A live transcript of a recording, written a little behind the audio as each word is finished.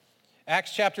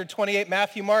Acts chapter 28,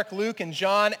 Matthew, Mark, Luke, and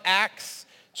John. Acts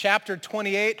chapter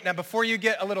 28. Now, before you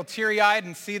get a little teary-eyed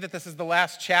and see that this is the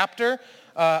last chapter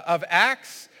of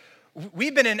Acts,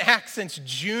 we've been in Acts since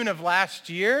June of last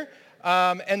year.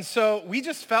 And so we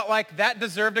just felt like that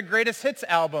deserved a greatest hits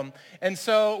album. And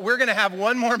so we're going to have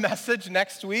one more message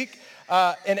next week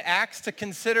in Acts to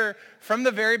consider from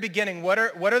the very beginning, what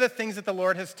are the things that the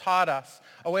Lord has taught us?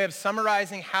 A way of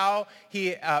summarizing how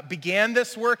he began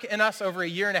this work in us over a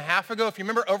year and a half ago. If you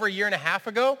remember, over a year and a half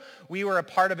ago, we were a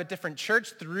part of a different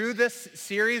church. Through this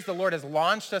series, the Lord has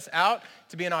launched us out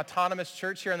to be an autonomous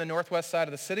church here on the northwest side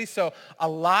of the city. So a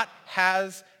lot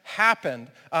has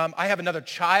happened. I have another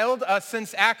child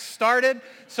since Acts started,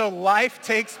 so life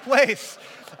takes place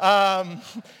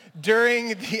during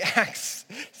the Acts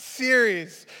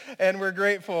series, and we're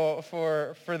grateful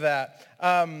for that.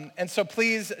 And so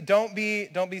please don't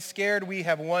be scared. We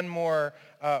have one more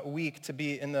week to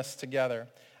be in this together.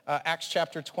 Acts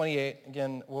chapter 28,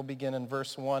 again, we'll begin in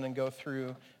verse 1 and go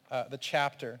through the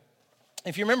chapter.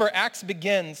 If you remember, Acts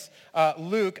begins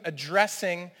Luke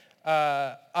addressing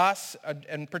us,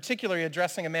 and particularly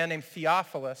addressing a man named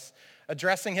Theophilus,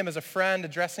 addressing him as a friend,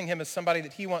 addressing him as somebody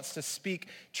that he wants to speak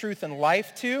truth and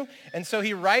life to. And so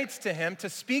he writes to him to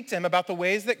speak to him about the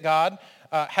ways that God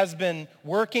has been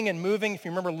working and moving. If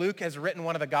you remember, Luke has written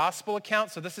one of the gospel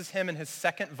accounts, so this is him in his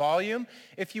second volume,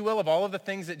 if you will, of all of the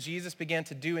things that Jesus began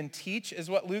to do and teach, is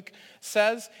what Luke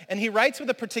says. And he writes with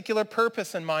a particular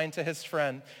purpose in mind to his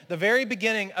friend. The very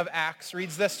beginning of Acts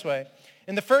reads this way: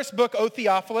 "In the first book, O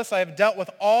Theophilus, I have dealt with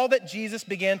all that Jesus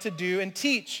began to do and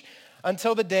teach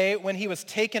until the day when he was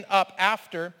taken up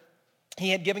after he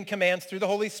had given commands through the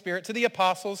Holy Spirit to the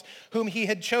apostles whom he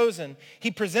had chosen. He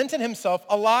presented himself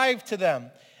alive to them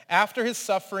after his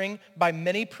suffering by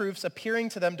many proofs, appearing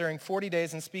to them during 40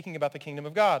 days and speaking about the kingdom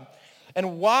of God.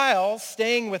 And while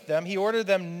staying with them, he ordered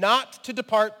them not to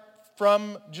depart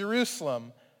from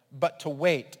Jerusalem, but to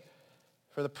wait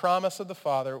for the promise of the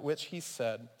Father, which he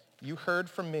said, 'You heard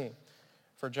from me.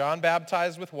 For John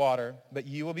baptized with water, but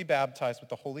you will be baptized with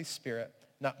the Holy Spirit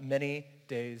not many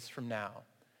days from now.'"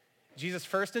 Jesus'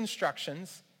 first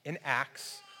instructions in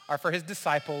Acts are for his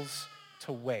disciples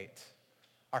to wait.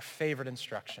 Our favorite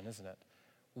instruction, isn't it?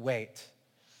 Wait.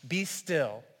 Be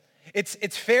still.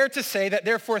 It's fair to say that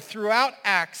therefore throughout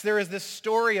Acts there is this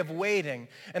story of waiting,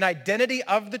 an identity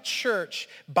of the church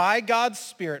by God's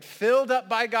Spirit, filled up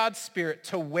by God's Spirit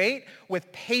to wait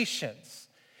with patience.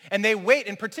 And they wait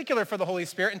in particular for the Holy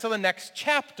Spirit until the next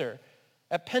chapter.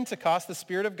 At Pentecost, the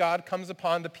Spirit of God comes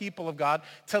upon the people of God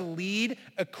to lead,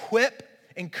 equip,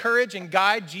 encourage, and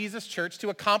guide Jesus' church to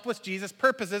accomplish Jesus'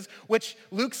 purposes, which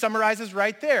Luke summarizes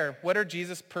right there. What are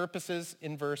Jesus' purposes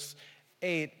in verse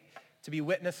 8? To be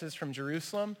witnesses from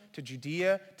Jerusalem to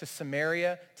Judea to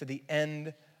Samaria to the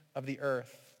end of the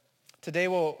earth. Today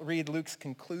we'll read Luke's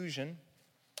conclusion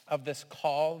of this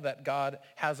call that God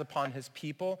has upon his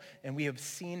people, and we have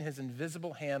seen his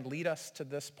invisible hand lead us to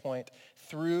this point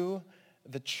through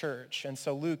the church. And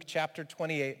so Luke chapter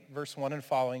 28, verse 1 and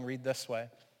following read this way.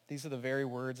 These are the very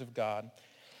words of God.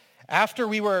 "After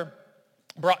we were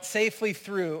brought safely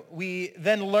through, we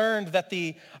then learned that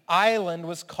the island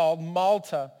was called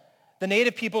Malta. The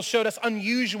native people showed us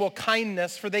unusual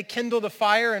kindness, for they kindled a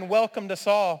fire and welcomed us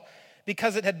all,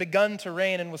 because it had begun to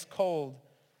rain and was cold."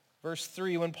 Verse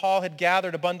 3, "When Paul had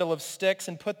gathered a bundle of sticks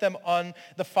and put them on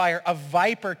the fire, a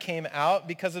viper came out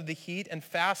because of the heat and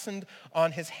fastened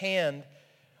on his hand.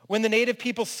 When the native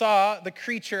people saw the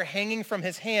creature hanging from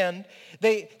his hand,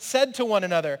 they said to one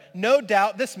another, 'No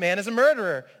doubt this man is a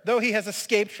murderer, though he has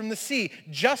escaped from the sea.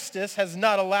 Justice has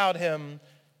not allowed him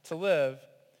to live.'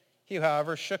 He,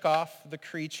 however, shook off the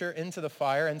creature into the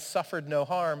fire and suffered no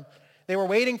harm. They were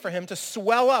waiting for him to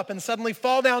swell up and suddenly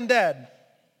fall down dead.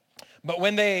 But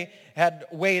when they had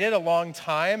waited a long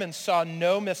time and saw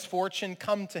no misfortune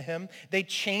come to him, they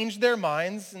changed their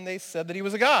minds and they said that he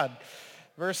was a god."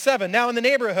 Verse 7, "Now in the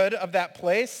neighborhood of that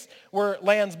place were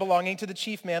lands belonging to the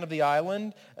chief man of the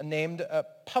island, named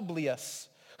Publius,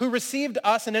 who received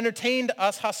us and entertained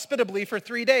us hospitably for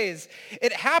 3 days.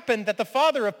 It happened that the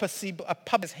father of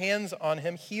Publius, hands on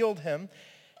him, healed him.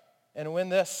 And when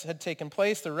this had taken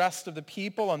place, the rest of the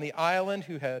people on the island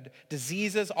who had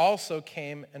diseases also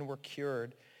came and were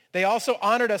cured. They also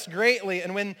honored us greatly,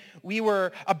 and when we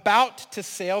were about to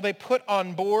sail, they put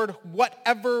on board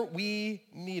whatever we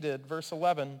needed." Verse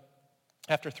 11,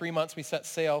 "After 3 months we set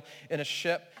sail in a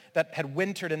ship that had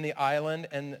wintered in the island,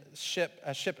 and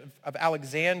a ship of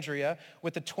Alexandria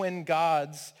with the twin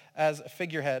gods as a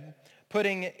figurehead.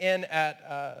 Putting in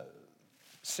at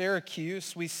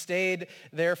Syracuse, we stayed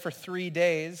there for 3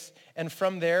 days, and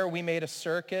from there we made a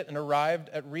circuit and arrived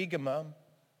at Reguma.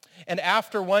 And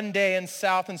after one day in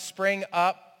south and sprang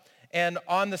up, and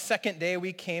on the second day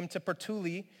we came to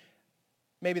Puteoli.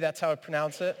 Maybe that's how I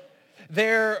pronounce it.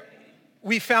 There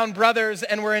we found brothers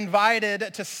and were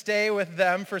invited to stay with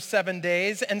them for 7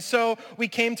 days. And so we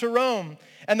came to Rome.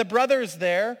 And the brothers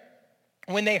there,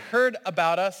 when they heard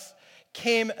about us,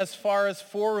 came as far as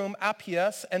Forum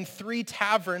Appius and 3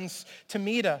 taverns to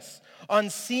meet us. On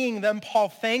seeing them, Paul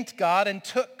thanked God and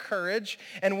took courage.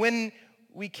 And when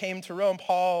we came to Rome,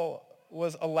 Paul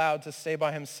was allowed to stay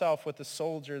by himself with the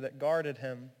soldier that guarded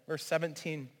him. Verse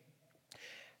 17.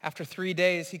 After 3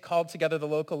 days, he called together the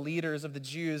local leaders of the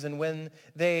Jews, and when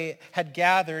they had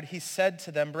gathered, he said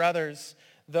to them, "Brothers,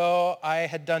 though I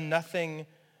had done nothing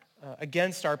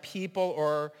against our people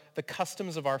or the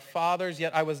customs of our fathers,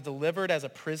 yet I was delivered as a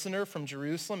prisoner from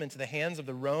Jerusalem into the hands of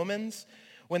the Romans.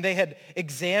 When they had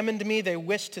examined me, they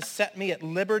wished to set me at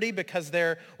liberty because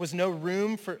there was no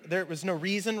reason for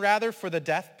the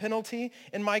death penalty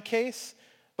in my case.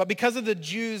 But because of the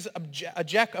Jews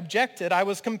objected, I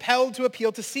was compelled to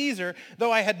appeal to Caesar,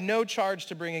 though I had no charge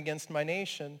to bring against my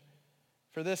nation.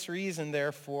 For this reason,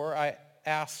 therefore, I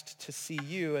asked to see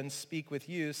you and speak with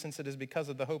you, since it is because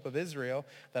of the hope of Israel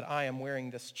that I am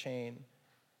wearing this chain."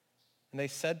 And they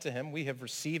said to him, "We have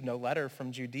received no letter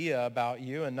from Judea about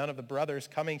you, and none of the brothers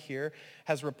coming here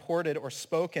has reported or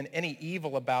spoken any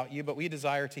evil about you, but we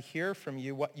desire to hear from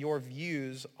you what your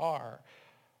views are.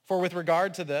 For with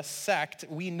regard to this sect,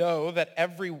 we know that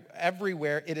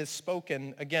everywhere it is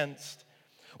spoken against."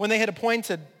 When they had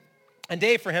appointed a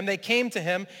day for him, they came to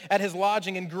him at his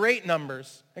lodging in greater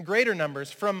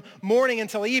numbers. From morning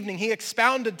until evening, he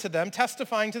expounded to them,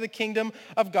 testifying to the kingdom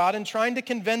of God and trying to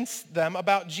convince them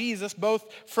about Jesus,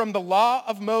 both from the law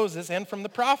of Moses and from the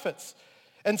prophets.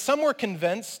 And some were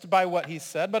convinced by what he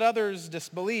said, but others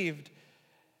disbelieved.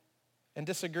 And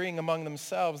disagreeing among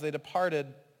themselves, they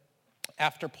departed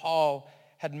after Paul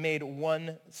had made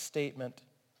one statement.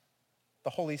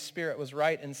 The Holy Spirit was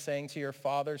right in saying to your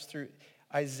fathers through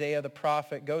Isaiah the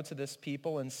prophet, "Go to this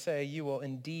people and say, you will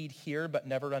indeed hear but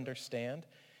never understand,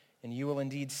 and you will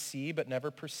indeed see but never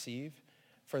perceive.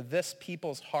 For this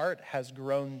people's heart has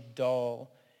grown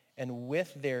dull, and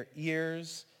with their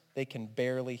ears they can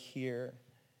barely hear,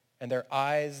 and their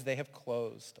eyes they have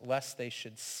closed, lest they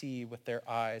should see with their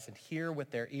eyes and hear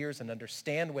with their ears and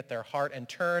understand with their heart and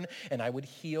turn, and I would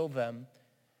heal them.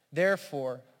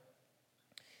 Therefore,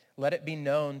 let it be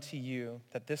known to you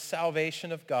that this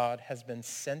salvation of God has been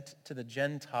sent to the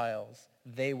Gentiles.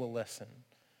 They will listen."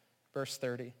 Verse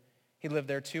 30. He lived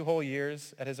there 2 whole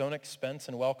years at his own expense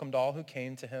and welcomed all who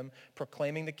came to him,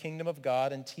 proclaiming the kingdom of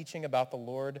God and teaching about the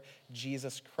Lord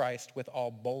Jesus Christ with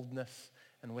all boldness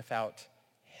and without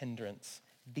hindrance.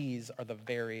 These are the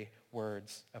very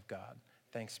words of God.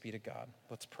 Thanks be to God.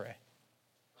 Let's pray.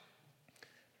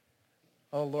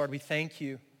 Oh Lord, we thank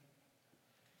you.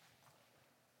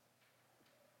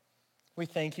 We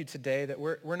thank you today that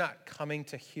we're not coming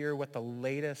to hear what the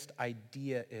latest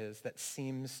idea is that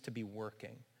seems to be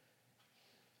working.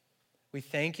 We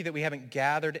thank you that we haven't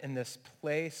gathered in this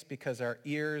place because our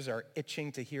ears are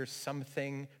itching to hear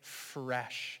something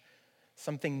fresh,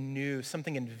 something new,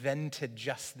 something invented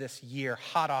just this year,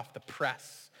 hot off the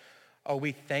press. Oh,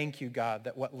 we thank you, God,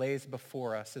 that what lays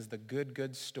before us is the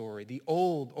good story, the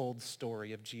old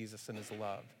story of Jesus and his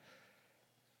love.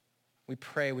 We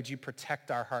pray, would you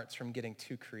protect our hearts from getting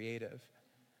too creative,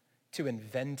 too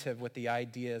inventive with the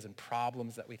ideas and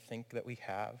problems that we think that we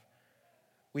have.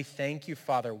 We thank you,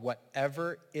 Father,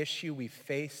 whatever issue we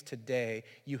face today,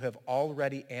 you have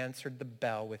already answered the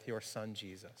bell with your Son,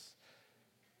 Jesus.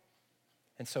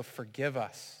 And so forgive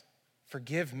us.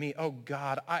 Forgive me. Oh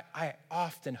God, I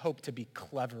often hope to be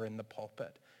clever in the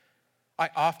pulpit. I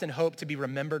often hope to be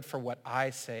remembered for what I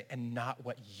say and not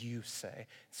what you say.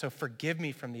 So forgive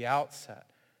me from the outset,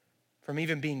 from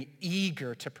even being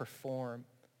eager to perform.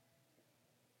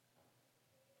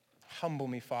 Humble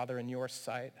me, Father, in your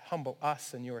sight. Humble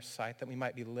us in your sight that we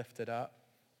might be lifted up.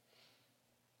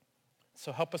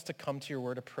 So help us to come to your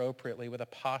word appropriately with a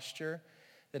posture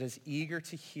that is eager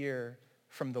to hear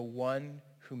from the one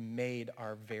who made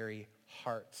our very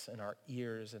hearts and our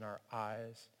ears and our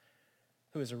eyes,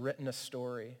 who has written a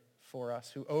story for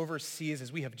us, who oversees,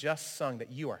 as we have just sung,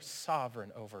 that you are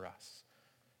sovereign over us.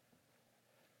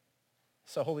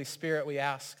 So Holy Spirit, we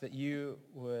ask that you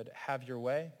would have your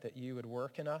way, that you would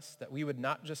work in us, that we would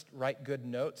not just write good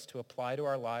notes to apply to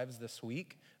our lives this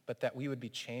week, but that we would be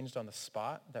changed on the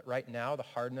spot, that right now the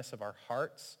hardness of our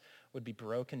hearts would be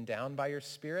broken down by your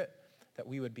Spirit, that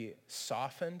we would be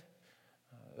softened,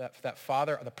 that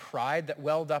Father, the pride that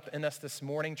welled up in us this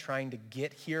morning trying to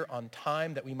get here on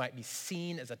time, that we might be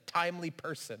seen as a timely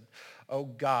person. Oh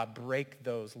God, break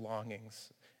those longings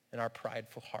in our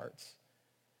prideful hearts.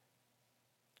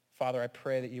 Father, I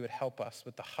pray that you would help us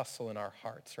with the hustle in our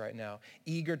hearts right now,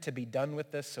 eager to be done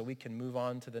with this so we can move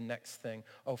on to the next thing.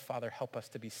 Oh Father, help us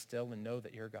to be still and know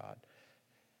that you're God.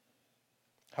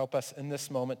 Help us in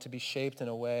this moment to be shaped in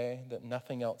a way that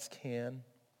nothing else can.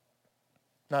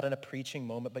 Not in a preaching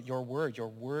moment, but your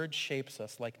word shapes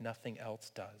us like nothing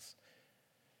else does.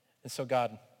 And so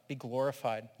God, be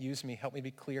glorified. Use me. Help me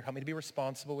be clear. Help me to be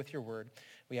responsible with your word.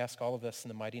 We ask all of this in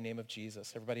the mighty name of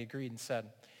Jesus. Everybody agreed and said,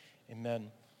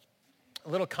 amen. A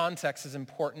little context is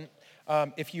important.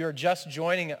 If you're just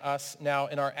joining us now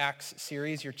in our Acts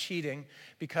series, you're cheating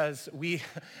because we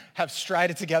have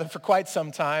strided together for quite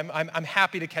some time. I'm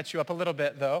happy to catch you up a little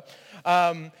bit, though.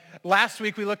 Last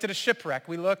week, we looked at a shipwreck.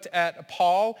 We looked at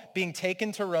Paul being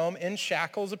taken to Rome in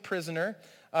shackles, a prisoner,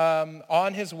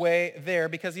 on his way there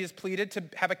because he has pleaded to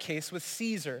have a case with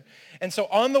Caesar. And so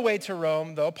on the way to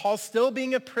Rome, though, Paul's still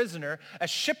being a prisoner, a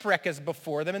shipwreck is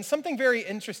before them, and something very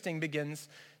interesting begins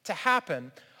to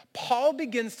happen. Paul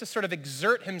begins to sort of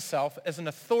exert himself as an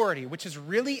authority, which is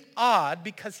really odd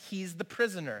because he's the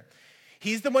prisoner.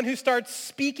 He's the one who starts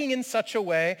speaking in such a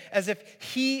way as if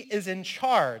he is in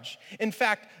charge. In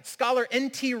fact, scholar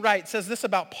N.T. Wright says this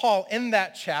about Paul in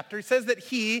that chapter. He says that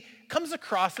he comes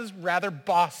across as rather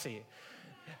bossy.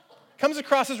 Comes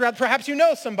across as rather, perhaps you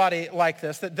know somebody like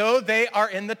this, that though they are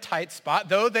in the tight spot,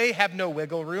 though they have no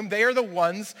wiggle room, they are the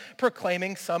ones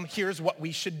proclaiming some here's what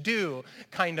we should do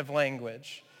kind of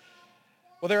language.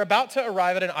 Well, they're about to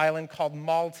arrive at an island called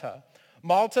Malta.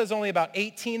 Malta is only about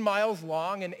 18 miles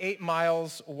long and 8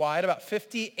 miles wide, about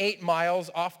 58 miles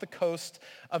off the coast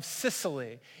of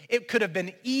Sicily. It could have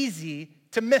been easy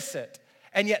to miss it,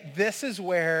 and yet this is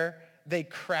where they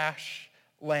crash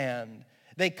land.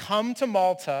 They come to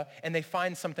Malta and they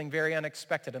find something very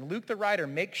unexpected. And Luke the writer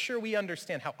makes sure we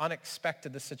understand how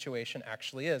unexpected the situation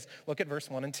actually is. Look at verse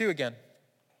 1 and 2 again.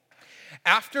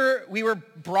 After we were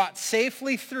brought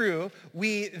safely through,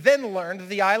 we then learned that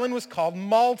the island was called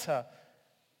Malta.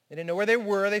 They didn't know where they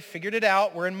were. They figured it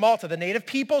out. We're in Malta. The native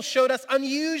people showed us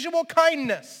unusual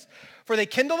kindness, for they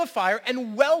kindled a fire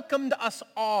and welcomed us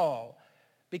all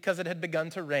because it had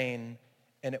begun to rain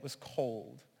and it was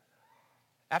cold.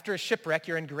 After a shipwreck,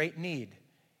 you're in great need.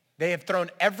 They have thrown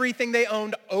everything they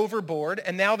owned overboard,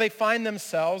 and now they find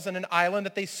themselves in an island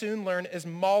that they soon learn is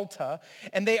Malta,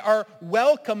 and they are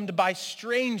welcomed by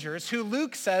strangers who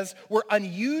Luke says were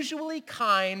unusually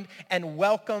kind and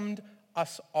welcomed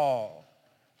us all.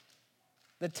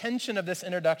 The tension of this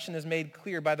introduction is made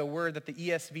clear by the word that the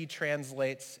ESV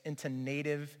translates into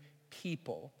native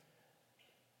people.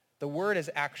 The word is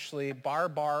actually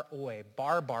barbaroi.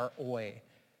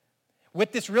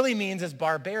 What this really means is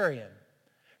barbarian.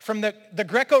 From the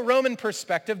Greco-Roman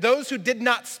perspective, those who did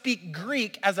not speak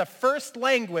Greek as a first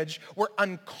language were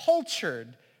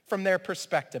uncultured from their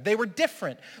perspective. They were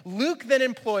different. Luke then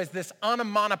employs this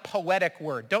onomatopoetic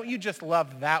word. Don't you just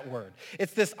love that word?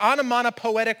 It's this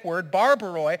onomatopoetic word,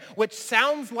 barbaroi, which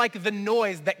sounds like the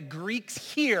noise that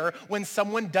Greeks hear when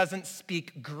someone doesn't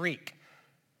speak Greek.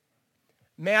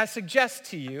 May I suggest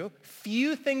to you,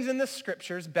 few things in the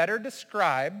scriptures better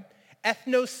describe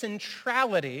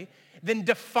ethnocentrality than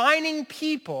defining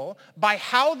people by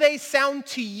how they sound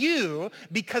to you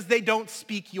because they don't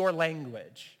speak your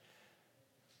language.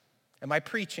 Am I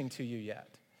preaching to you yet?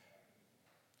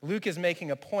 Luke is making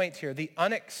a point here. The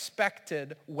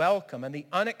unexpected welcome and the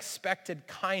unexpected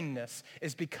kindness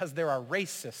is because there are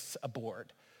racists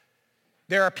aboard.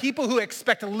 There are people who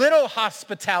expect little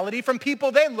hospitality from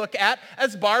people they look at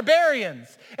as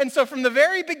barbarians. And so from the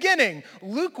very beginning,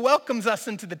 Luke welcomes us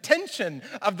into the tension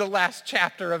of the last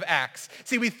chapter of Acts.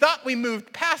 See, we thought we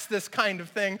moved past this kind of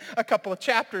thing a couple of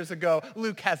chapters ago.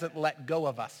 Luke hasn't let go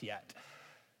of us yet.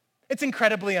 It's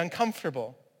incredibly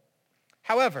uncomfortable.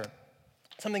 However,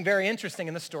 something very interesting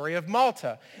in the story of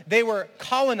Malta. They were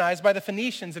colonized by the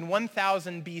Phoenicians in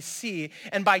 1000 BC,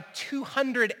 and by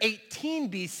 218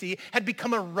 BC had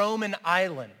become a Roman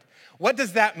island. What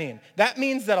does that mean? That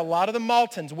means that a lot of the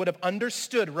Maltans would have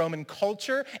understood Roman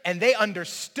culture, and they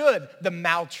understood the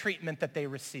maltreatment that they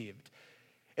received.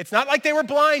 It's not like they were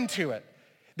blind to it.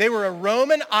 They were a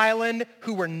Roman island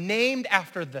who were named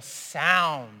after the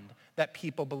sound that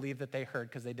people believed that they heard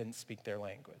because they didn't speak their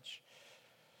language.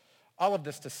 All of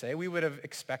this to say, we would have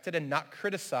expected and not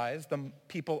criticized the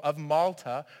people of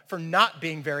Malta for not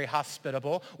being very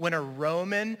hospitable when a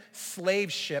Roman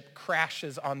slave ship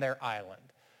crashes on their island.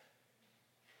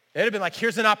 It would have been like,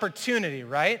 here's an opportunity,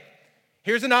 right?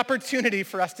 Here's an opportunity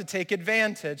for us to take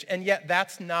advantage, and yet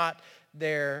that's not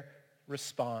their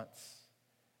response.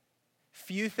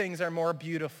 Few things are more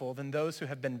beautiful than those who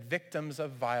have been victims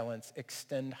of violence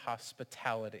extend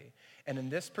hospitality. And in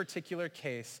this particular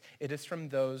case, it is from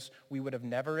those we would have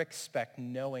never expected,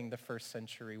 knowing the first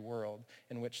century world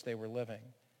in which they were living.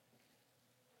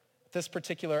 With this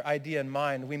particular idea in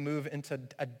mind, we move into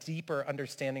a deeper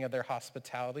understanding of their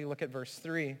hospitality. Look at verse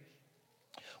 3.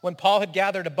 When Paul had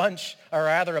gathered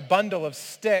a bundle of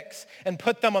sticks and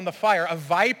put them on the fire, a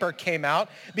viper came out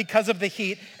because of the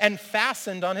heat and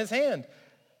fastened on his hand.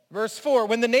 Verse 4,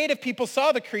 when the native people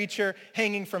saw the creature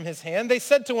hanging from his hand, they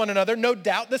said to one another, no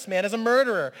doubt this man is a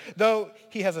murderer. Though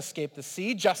he has escaped the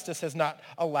sea, justice has not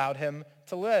allowed him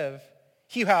to live.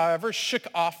 He, however, shook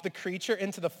off the creature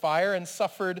into the fire and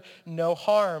suffered no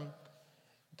harm.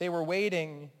 They were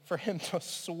waiting for him to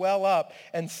swell up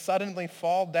and suddenly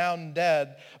fall down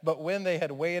dead. But when they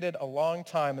had waited a long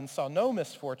time and saw no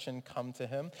misfortune come to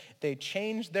him, they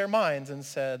changed their minds and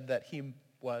said that he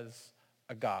was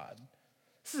a god.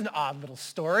 This is an odd little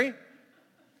story.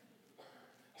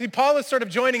 See, Paul is sort of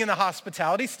joining in the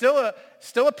hospitality, still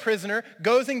a prisoner,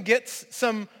 goes and gets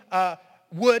some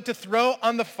wood to throw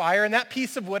on the fire, and that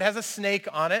piece of wood has a snake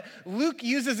on it. Luke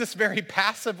uses this very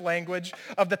passive language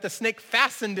of that the snake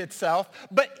fastened itself,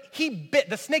 but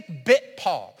the snake bit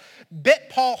Paul.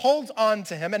 Holds on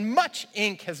to him, and much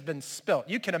ink has been spilt.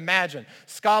 You can imagine,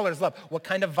 scholars love, what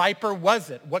kind of viper was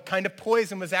it? What kind of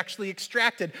poison was actually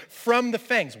extracted from the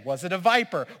fangs? Was it a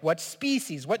viper? What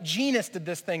species? What genus did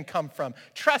this thing come from?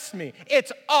 Trust me,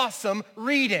 it's awesome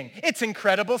reading. It's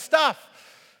incredible stuff.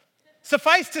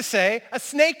 Suffice to say, a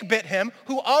snake bit him,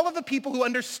 who all of the people who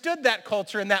understood that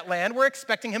culture in that land were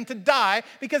expecting him to die,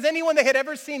 because anyone they had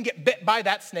ever seen get bit by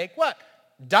that snake, what?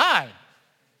 Died.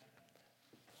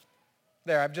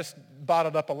 There, I've just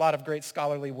bottled up a lot of great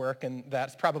scholarly work, and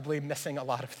that's probably missing a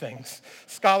lot of things.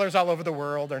 Scholars all over the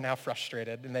world are now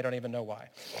frustrated, and they don't even know why.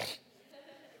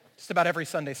 Just about every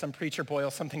Sunday, some preacher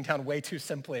boils something down way too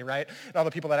simply, right? And all the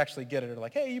people that actually get it are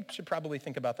like, hey, you should probably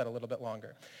think about that a little bit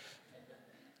longer.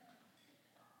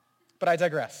 But I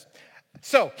digress.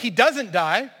 So he doesn't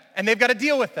die, and they've got to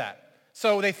deal with that.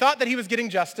 So they thought that he was getting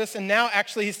justice, and now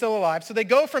actually he's still alive. So they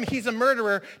go from he's a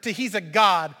murderer to he's a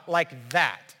god like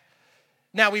that.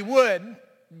 Now, we would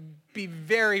be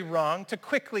very wrong to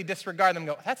quickly disregard them and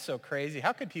go, that's so crazy.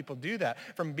 How could people do that?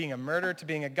 From being a murderer to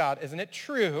being a god. Isn't it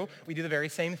true? We do the very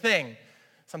same thing.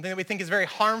 Something that we think is very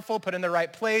harmful, put in the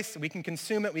right place. We can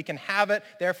consume it. We can have it.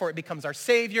 Therefore, it becomes our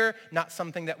savior, not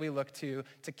something that we look to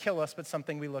kill us, but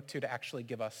something we look to actually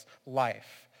give us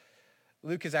life.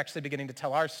 Luke is actually beginning to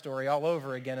tell our story all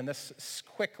over again in this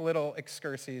quick little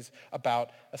excursus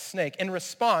about a snake. In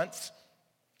response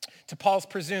to Paul's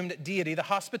presumed deity, the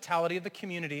hospitality of the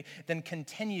community then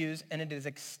continues, and it is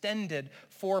extended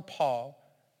for Paul.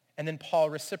 And then Paul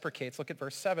reciprocates. Look at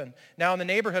verse 7. Now in the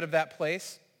neighborhood of that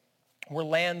place were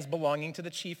lands belonging to the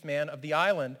chief man of the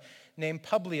island, named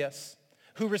Publius,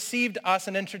 who received us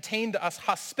and entertained us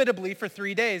hospitably for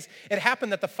 3 days. It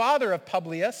happened that the father of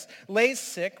Publius lay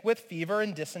sick with fever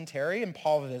and dysentery, and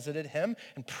Paul visited him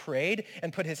and prayed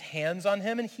and put his hands on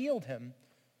him and healed him.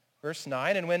 Verse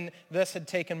 9, and when this had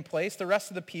taken place, the rest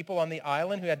of the people on the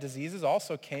island who had diseases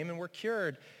also came and were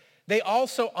cured. They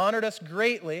also honored us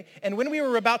greatly, and when we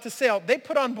were about to sail, they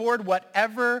put on board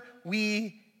whatever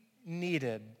we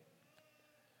needed.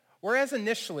 Whereas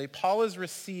initially, Paul is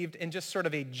received in just sort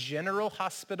of a general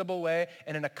hospitable way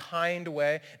and in a kind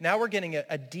way, now we're getting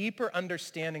a deeper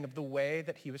understanding of the way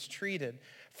that he was treated.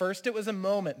 First, it was a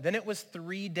moment. Then it was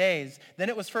 3 days. Then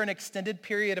it was for an extended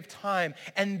period of time.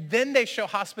 And then they show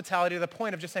hospitality to the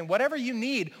point of just saying, whatever you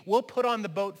need, we'll put on the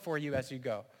boat for you as you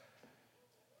go.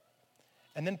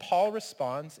 And then Paul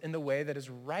responds in the way that is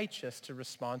righteous to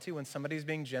respond to. When somebody's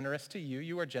being generous to you,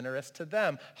 you are generous to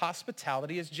them.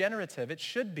 Hospitality is generative. It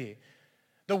should be.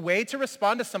 The way to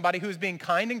respond to somebody who is being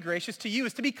kind and gracious to you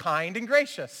is to be kind and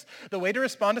gracious. The way to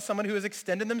respond to someone who is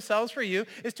extending themselves for you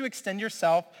is to extend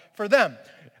yourself for them.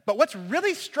 But what's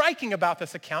really striking about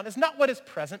this account is not what is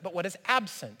present, but what is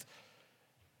absent.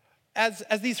 As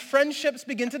these friendships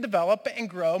begin to develop and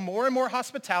grow, more and more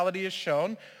hospitality is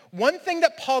shown. One thing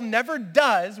that Paul never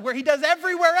does, where he does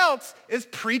everywhere else, is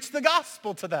preach the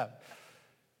gospel to them.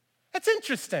 That's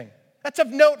interesting. That's of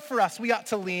note for us. We ought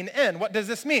to lean in. What does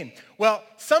this mean? Well,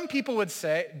 some people would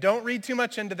say, don't read too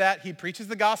much into that. He preaches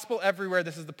the gospel everywhere.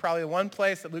 This is probably the one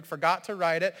place that Luke forgot to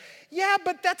write it. Yeah,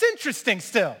 but that's interesting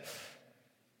still.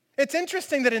 It's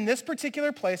interesting that in this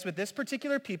particular place, with this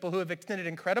particular people who have extended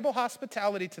incredible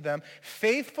hospitality to them,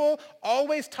 faithful,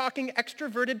 always talking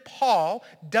extroverted Paul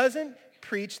doesn't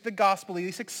preach the gospel, at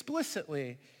least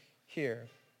explicitly. here.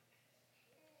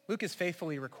 Luke has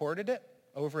faithfully recorded it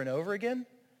over and over again.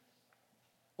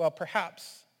 Well,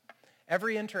 perhaps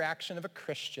every interaction of a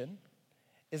Christian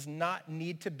is not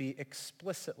need to be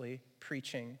explicitly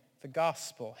preaching the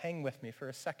gospel. Hang with me for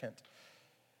a second.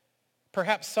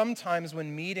 Perhaps sometimes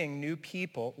when meeting new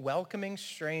people, welcoming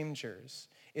strangers,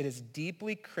 it is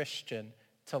deeply Christian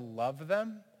to love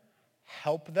them,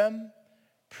 help them,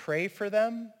 pray for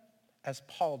them, as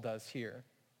Paul does here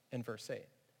in verse 8.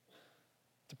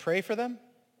 To pray for them,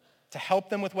 to help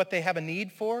them with what they have a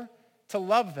need for, to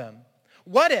love them.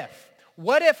 What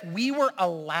if we were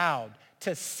allowed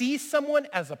to see someone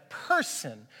as a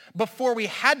person before we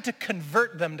had to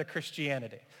convert them to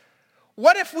Christianity?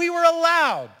 What if we were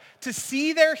allowed to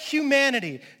see their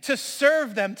humanity, to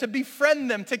serve them, to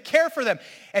befriend them, to care for them,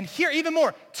 and here even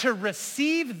more, to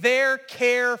receive their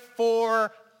care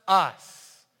for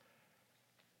us?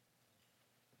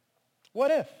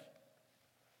 What if?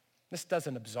 This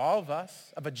doesn't absolve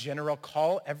us of a general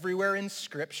call everywhere in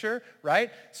Scripture, right?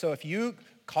 So if you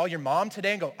call your mom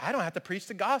today and go, I don't have to preach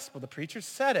the gospel, the preacher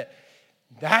said it.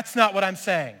 That's not what I'm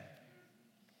saying.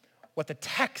 What the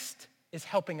text is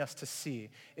helping us to see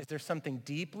is there's something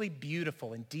deeply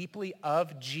beautiful and deeply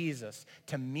of Jesus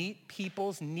to meet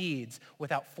people's needs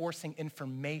without forcing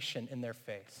information in their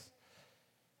face.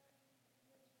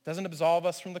 It doesn't absolve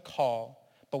us from the call,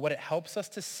 but what it helps us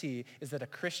to see is that a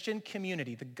Christian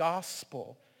community, the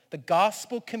gospel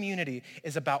community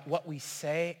is about what we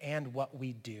say and what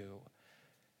we do.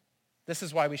 This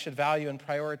is why we should value and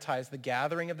prioritize the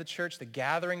gathering of the church, the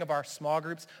gathering of our small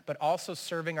groups, but also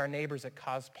serving our neighbors at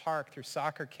Cause Park through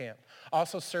soccer camp.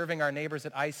 Also serving our neighbors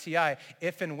at ICI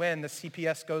if and when the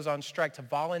CPS goes on strike, to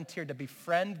volunteer, to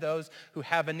befriend those who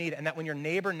have a need. And that when your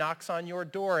neighbor knocks on your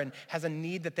door and has a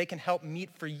need that they can help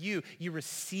meet for you, you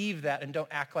receive that and don't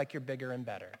act like you're bigger and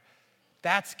better.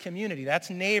 That's community. That's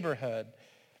neighborhood.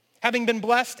 Having been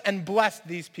blessed and blessed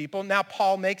these people, now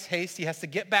Paul makes haste. He has to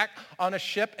get back on a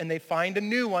ship, and they find a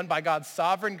new one by God's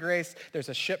sovereign grace. There's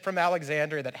a ship from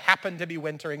Alexandria that happened to be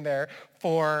wintering there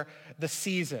for the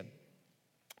season.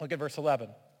 Look at verse 11.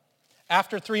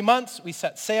 After 3 months, we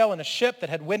set sail in a ship that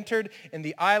had wintered in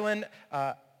the island,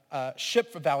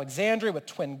 ship of Alexandria with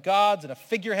twin gods and a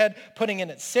figurehead, putting in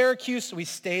at Syracuse. So we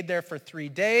stayed there for 3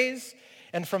 days.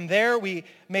 And from there, we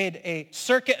made a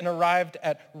circuit and arrived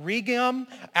at Rhegium.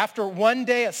 After 1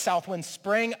 day, a south wind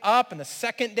sprang up. And the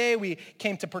second day, we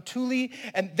came to Puteoli.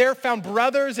 And there found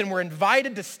brothers and were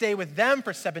invited to stay with them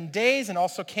for 7 days, and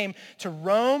also came to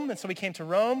Rome. And so we came to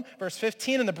Rome, verse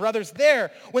 15. And the brothers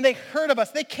there, when they heard of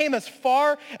us, they came as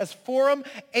far as Forum,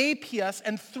 Appius,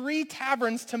 and 3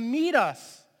 taverns to meet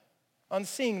us. On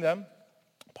seeing them,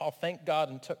 Paul thanked God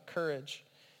and took courage.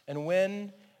 And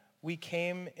when we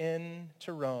came in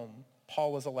to Rome,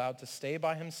 Paul was allowed to stay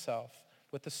by himself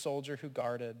with the soldier who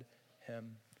guarded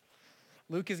him.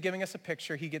 Luke is giving us a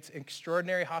picture. He gets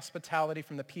extraordinary hospitality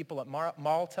from the people at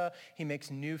Malta. He makes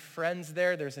new friends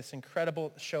there. There's this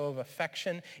incredible show of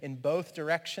affection in both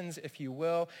directions, if you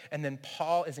will. And then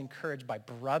Paul is encouraged by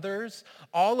brothers.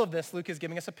 All of this, Luke is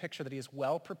giving us a picture that he is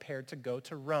well prepared to go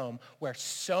to Rome, where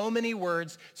so many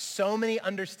words, so many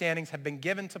understandings have been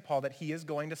given to Paul that he is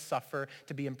going to suffer,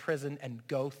 to be imprisoned, and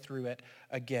go through it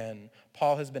again.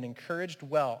 Paul has been encouraged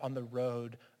well on the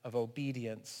road of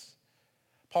obedience.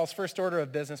 Paul's first order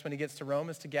of business when he gets to Rome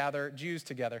is to gather Jews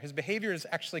together. His behavior is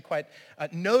actually quite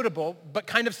notable, but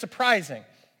kind of surprising.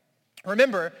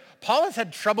 Remember, Paul has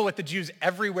had trouble with the Jews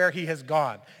everywhere he has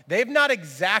gone. They've not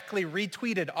exactly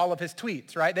retweeted all of his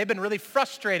tweets, right? They've been really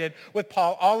frustrated with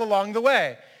Paul all along the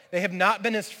way. They have not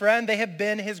been his friend. They have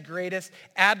been his greatest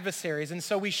adversaries. And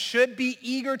so we should be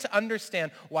eager to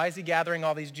understand, why is he gathering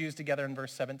all these Jews together in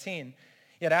verse 17?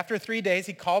 Yet after 3 days,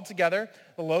 he called together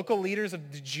the local leaders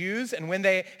of the Jews, and when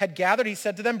they had gathered, he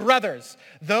said to them, brothers,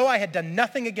 though I had done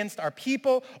nothing against our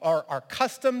people or our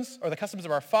customs or the customs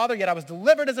of our father, yet I was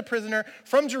delivered as a prisoner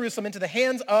from Jerusalem into the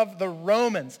hands of the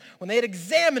Romans. When they had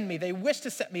examined me, they wished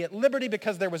to set me at liberty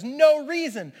because there was no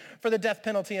reason for the death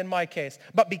penalty in my case.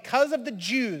 But because the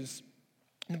Jews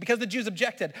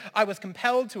objected, I was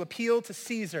compelled to appeal to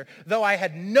Caesar, though I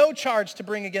had no charge to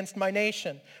bring against my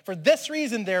nation. For this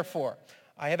reason, therefore,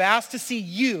 I have asked to see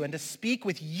you and to speak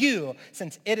with you,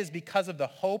 since it is because of the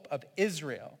hope of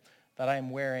Israel that I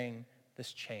am wearing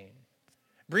this chain.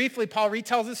 Briefly, Paul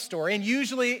retells his story, and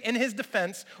usually in his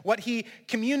defense, what he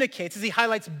communicates is he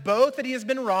highlights both that he has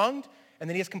been wronged and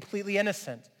that he is completely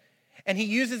innocent. And he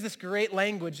uses this great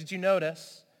language, did you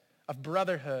notice, of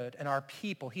brotherhood and our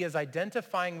people. He is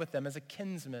identifying with them as a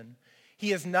kinsman.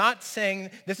 He is not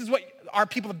saying, this is what our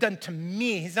people have done to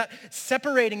me. He's not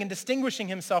separating and distinguishing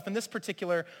himself in this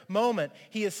particular moment.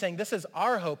 He is saying, this is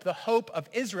our hope, the hope of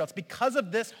Israel. It's because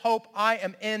of this hope I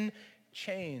am in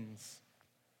chains.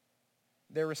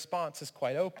 Their response is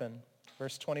quite open.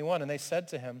 Verse 21, and they said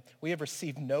to him, we have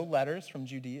received no letters from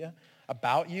Judea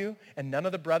about you, and none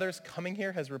of the brothers coming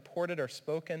here has reported or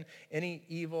spoken any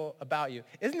evil about you.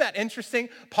 Isn't that interesting?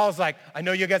 Paul's like, I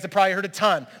know you guys have probably heard a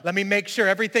ton. Let me make sure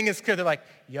everything is clear. They're like,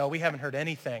 yo, we haven't heard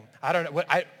anything. I don't know.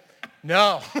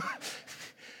 No.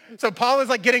 So Paul is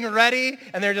like getting ready,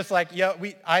 and they're just like, yo,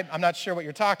 I'm not sure what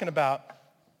you're talking about.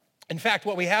 In fact,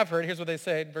 what we have heard, here's what they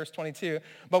say, verse 22,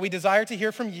 but we desire to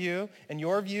hear from you and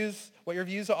your views, what your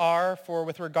views are, for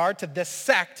with regard to this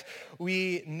sect,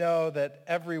 we know that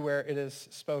everywhere it is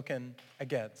spoken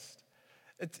against.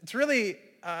 It's really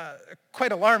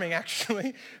quite alarming,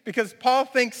 actually, because Paul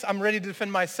thinks I'm ready to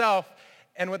defend myself,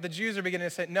 and what the Jews are beginning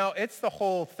to say, no, it's the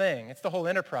whole thing. It's the whole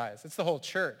enterprise. It's the whole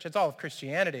church. It's all of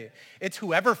Christianity. It's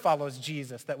whoever follows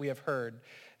Jesus that we have heard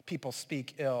people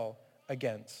speak ill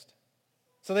against.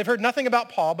 So they've heard nothing about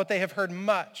Paul, but they have heard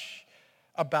much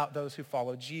about those who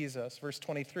follow Jesus. Verse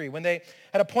 23, when they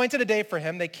had appointed a day for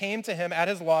him, they came to him at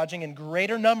his lodging in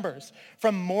greater numbers.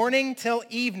 From morning till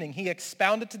evening, he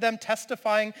expounded to them,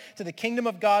 testifying to the kingdom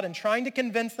of God and trying to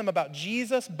convince them about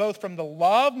Jesus, both from the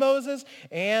law of Moses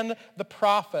and the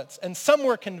prophets. And some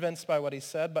were convinced by what he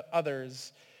said, but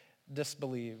others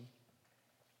disbelieved.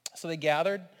 So they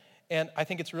gathered, and I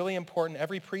think it's really important.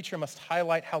 Every preacher must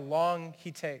highlight how long he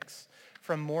takes.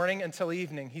 From morning until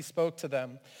evening, he spoke to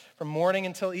them. From morning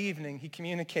until evening, he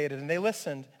communicated, and they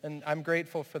listened, and I'm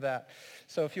grateful for that.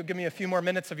 So if you'll give me a few more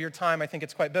minutes of your time, I think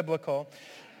it's quite biblical.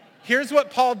 Here's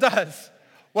what Paul does.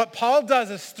 What Paul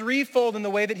does is threefold in the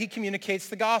way that he communicates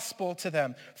the gospel to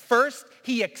them. First,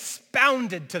 he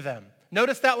expounded to them.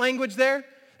 Notice that language there?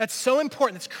 That's so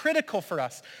important. It's critical for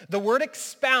us. The word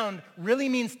expound really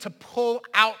means to pull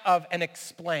out of and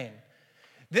explain.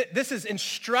 This is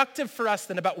instructive for us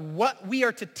then about what we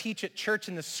are to teach at Church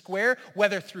in the Square,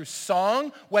 whether through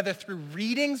song, whether through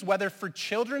readings, whether for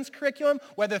children's curriculum,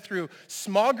 whether through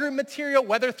small group material,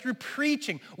 whether through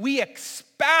preaching. We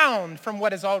expound from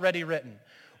what is already written.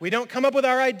 We don't come up with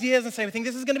our ideas and say, we think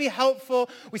this is going to be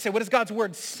helpful. We say, what does God's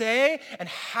word say? And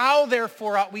how,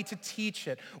 therefore, ought we to teach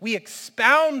it? We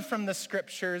expound from the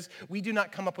scriptures. We do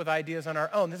not come up with ideas on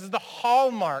our own. This is the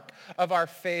hallmark of our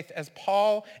faith, as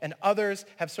Paul and others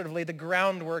have sort of laid the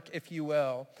groundwork, if you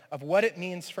will, of what it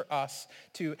means for us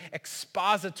to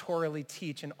expositorily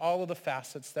teach in all of the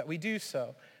facets that we do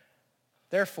so.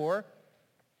 Therefore,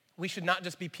 we should not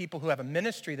just be people who have a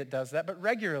ministry that does that, but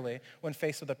regularly, when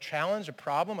faced with a challenge, a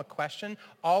problem, a question,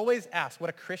 always ask. What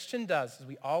a Christian does is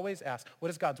we always ask, what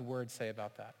does God's word say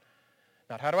about that?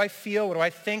 Not how do I feel, what do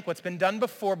I think, what's been done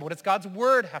before, but what does God's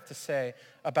word have to say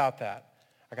about that?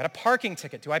 I got a parking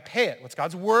ticket. Do I pay it? What's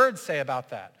God's word say about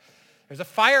that? There's a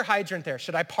fire hydrant there.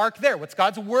 Should I park there? What's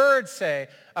God's word say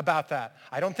about that?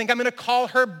 I don't think I'm going to call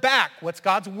her back. What's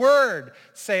God's word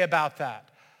say about that?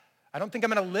 I don't think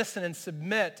I'm going to listen and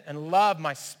submit and love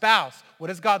my spouse. What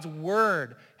does God's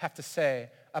word have to say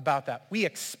about that? We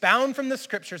expound from the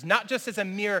scriptures, not just as a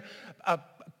mere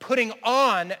putting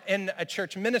on in a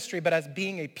church ministry, but as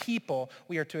being a people,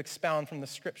 we are to expound from the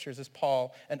scriptures, as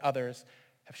Paul and others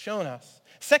have shown us.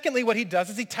 Secondly, what he does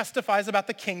is he testifies about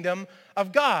the kingdom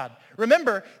of God.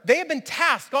 Remember, they have been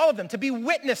tasked, all of them, to be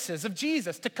witnesses of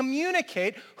Jesus, to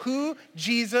communicate who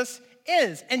Jesus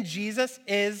is. And Jesus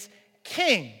is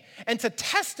King. And to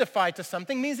testify to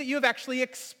something means that you have actually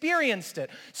experienced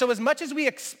it. So as much as we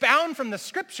expound from the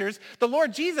scriptures, the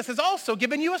Lord Jesus has also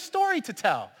given you a story to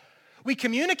tell. We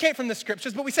communicate from the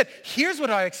scriptures, but we said, here's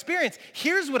what I experienced.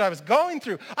 Here's what I was going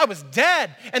through. I was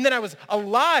dead, and then I was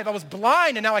alive. I was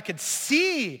blind, and now I could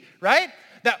see, right?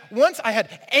 That once I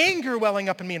had anger welling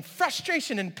up in me and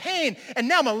frustration and pain, and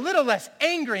now I'm a little less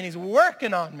angry, and he's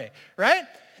working on me, right?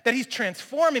 That he's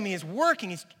transforming me, he's working,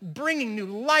 he's bringing new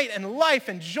light and life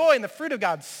and joy and the fruit of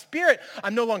God's Spirit.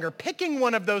 I'm no longer picking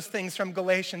one of those things from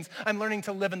Galatians. I'm learning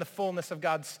to live in the fullness of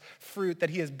God's fruit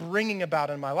that he is bringing about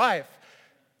in my life.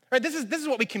 Right? This is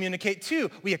what we communicate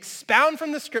too. We expound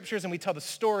from the scriptures and we tell the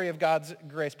story of God's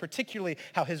grace, particularly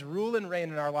how his rule and reign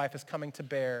in our life is coming to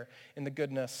bear in the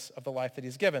goodness of the life that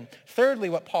he's given. Thirdly,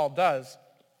 what Paul does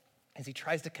is he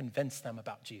tries to convince them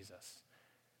about Jesus.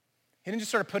 He didn't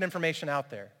just sort of put information out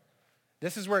there.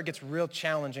 This is where it gets real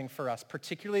challenging for us,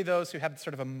 particularly those who have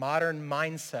sort of a modern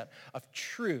mindset of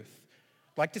truth.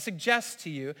 I'd like to suggest to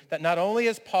you that not only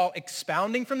is Paul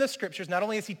expounding from the scriptures, not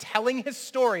only is he telling his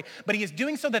story, but he is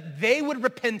doing so that they would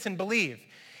repent and believe.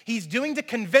 He's doing to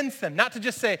convince them, not to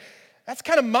just say, That's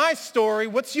kind of my story.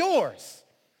 What's yours?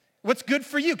 What's good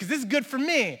for you? Because this is good for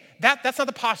me. That's not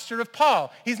the posture of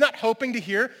Paul. He's not hoping to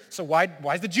hear, so why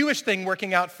is the Jewish thing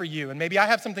working out for you? And maybe I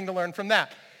have something to learn from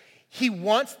that. He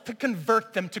wants to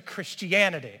convert them to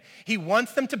Christianity. He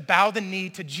wants them to bow the knee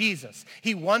to Jesus.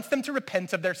 He wants them to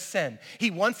repent of their sin.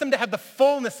 He wants them to have the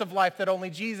fullness of life that only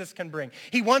Jesus can bring.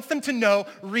 He wants them to know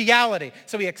reality.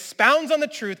 So he expounds on the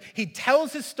truth. He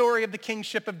tells his story of the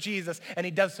kingship of Jesus, and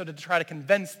he does so to try to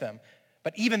convince them.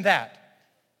 But even that,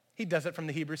 he does it from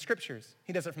the Hebrew Scriptures.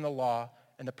 He does it from the law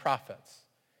and the prophets.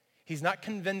 He's not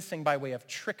convincing by way of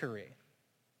trickery.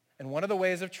 And one of the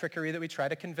ways of trickery that we try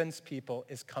to convince people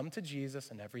is come to Jesus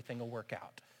and everything will work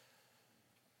out.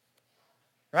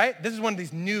 Right? This is one of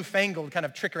these newfangled kind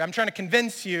of trickery. I'm trying to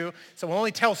convince you, so we'll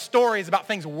only tell stories about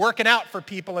things working out for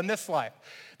people in this life.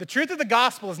 The truth of the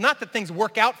gospel is not that things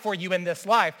work out for you in this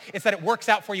life, it's that it works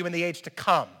out for you in the age to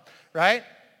come, right?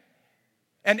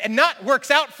 And not works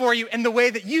out for you in the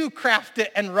way that you craft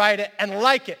it and write it and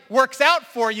like it. Works out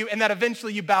for you in that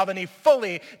eventually you bow the knee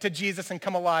fully to Jesus and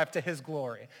come alive to his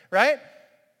glory, right?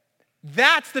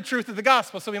 That's the truth of the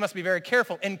gospel, so we must be very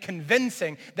careful in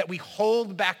convincing that we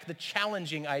hold back the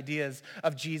challenging ideas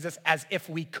of Jesus as if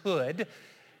we could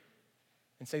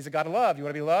and say he's a God of love. You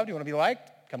want to be loved? You want to be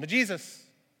liked? Come to Jesus.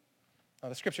 Now,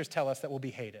 the scriptures tell us that we'll be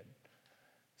hated.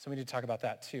 So we need to talk about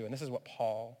that too. And this is what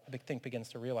Paul, I think, begins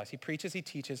to realize. He preaches, he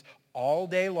teaches all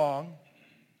day long.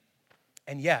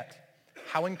 And yet,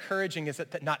 how encouraging is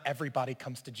it that not everybody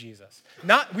comes to Jesus?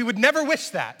 We would never wish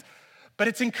that. But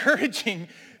it's encouraging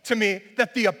to me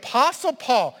that the Apostle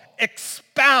Paul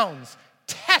expounds,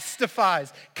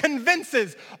 testifies,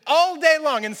 convinces all day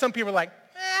long. And some people are like,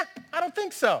 I don't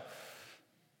think so.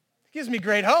 It gives me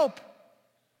great hope.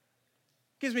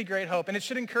 Gives me great hope. And it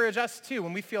should encourage us too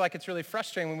when we feel like it's really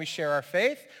frustrating when we share our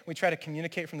faith, we try to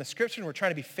communicate from the scripture, and we're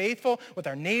trying to be faithful with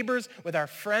our neighbors, with our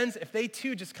friends. If they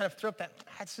too just kind of throw up that,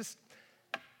 it's just,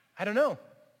 I don't know.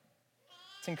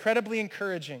 It's incredibly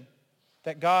encouraging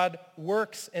that God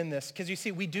works in this. Because you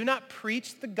see, we do not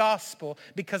preach the gospel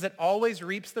because it always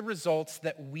reaps the results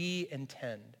that we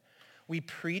intend. We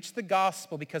preach the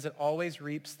gospel because it always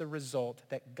reaps the result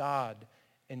that God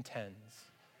intends.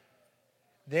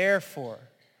 Therefore,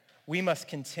 we must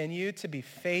continue to be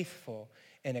faithful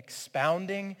in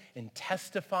expounding, in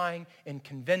testifying, in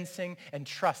convincing, and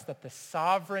trust that the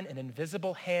sovereign and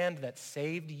invisible hand that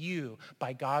saved you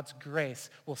by God's grace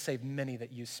will save many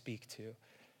that you speak to.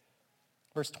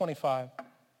 Verse 25,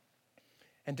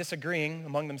 and disagreeing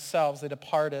among themselves, they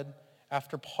departed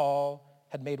after Paul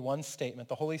had made one statement.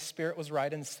 The Holy Spirit was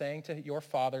right in saying to your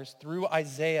fathers through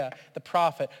Isaiah the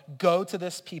prophet, go to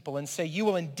this people and say, you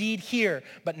will indeed hear,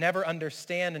 but never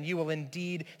understand, and you will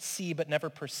indeed see, but never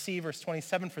perceive. Verse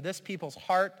 27, for this people's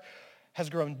heart has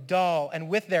grown dull, and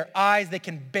with their eyes they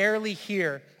can barely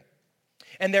hear,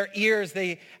 and their ears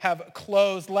they have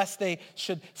closed, lest they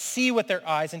should see with their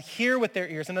eyes and hear with their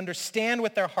ears and understand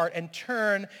with their heart and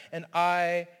turn, and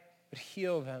I would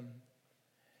heal them.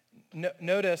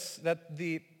 Notice that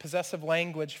the possessive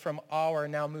language from our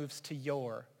now moves to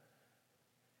your.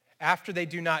 After they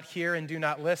do not hear and do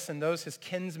not listen, those his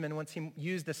kinsmen, once he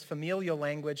used this familial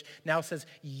language, now says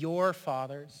your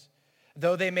fathers.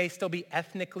 Though they may still be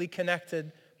ethnically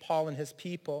connected, Paul and his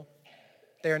people,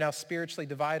 they are now spiritually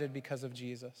divided because of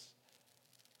Jesus.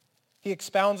 He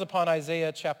expounds upon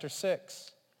Isaiah chapter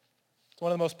 6. It's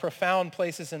one of the most profound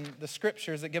places in the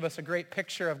scriptures that give us a great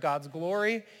picture of God's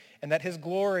glory and that his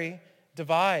glory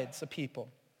divides a people.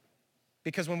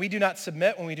 Because when we do not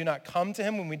submit, when we do not come to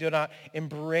him, when we do not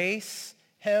embrace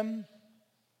him,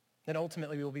 then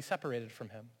ultimately we will be separated from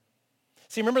him.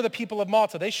 See, remember the people of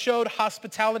Malta. They showed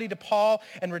hospitality to Paul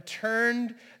and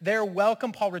returned their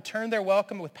welcome. Paul returned their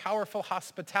welcome with powerful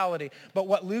hospitality. But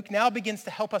what Luke now begins to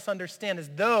help us understand is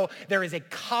though there is a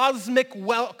cosmic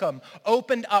welcome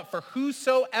opened up for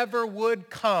whosoever would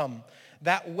come,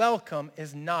 that welcome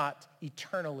is not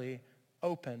eternally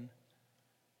open.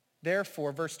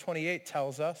 Therefore, verse 28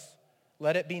 tells us,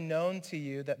 let it be known to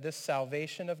you that this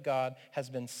salvation of God has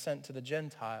been sent to the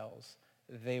Gentiles.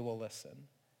 They will listen.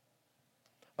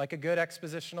 Like a good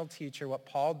expositional teacher, what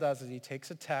Paul does is he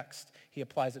takes a text, he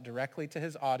applies it directly to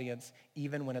his audience,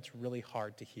 even when it's really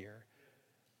hard to hear.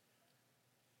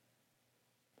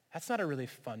 That's not a really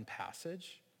fun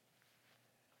passage.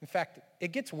 In fact,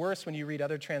 it gets worse when you read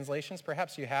other translations.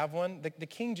 Perhaps you have one. The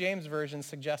King James Version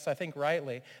suggests, I think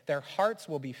rightly, their hearts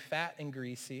will be fat and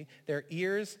greasy, their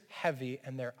ears heavy,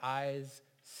 and their eyes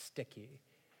sticky.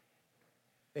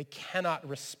 They cannot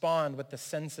respond with the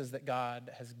senses that God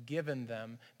has given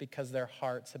them because their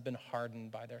hearts have been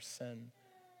hardened by their sin.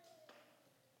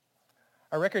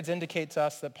 Our records indicate to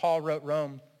us that Paul wrote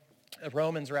Rome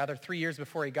Romans rather, 3 years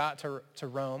before he got to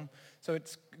Rome. So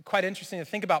it's quite interesting to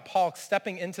think about Paul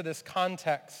stepping into this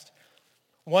context,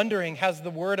 wondering, has the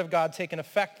word of God taken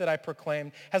effect that I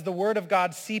proclaimed? Has the word of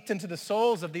God seeped into the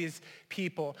souls of these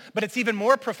people? But it's even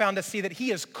more profound to see that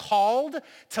he is called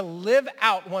to live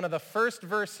out one of the first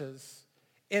verses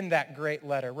in that great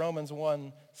letter, Romans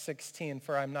 1:16,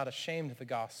 for I'm not ashamed of the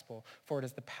gospel, for it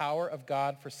is the power of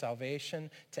God for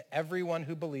salvation to everyone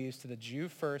who believes, to the Jew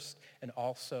first and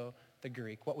also the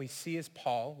Greek. What we see is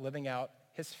Paul living out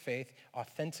his faith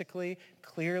authentically,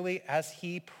 clearly, as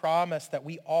he promised that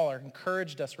we all, or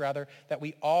encouraged us rather, that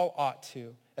we all ought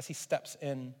to, as he steps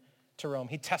in to Rome.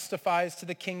 He testifies to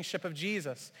the kingship of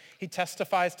Jesus. He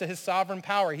testifies to his sovereign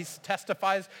power. He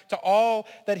testifies to all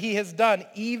that he has done,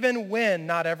 even when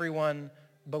not everyone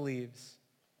believes.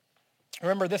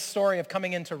 Remember, this story of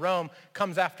coming into Rome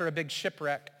comes after a big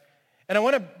shipwreck. And I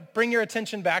want to bring your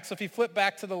attention back. So if you flip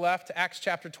back to the left to Acts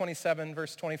chapter 27,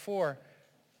 verse 24,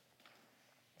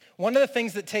 one of the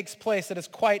things that takes place that is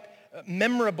quite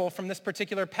memorable from this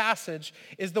particular passage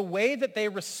is the way that they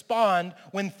respond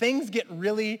when things get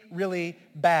really, really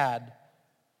bad.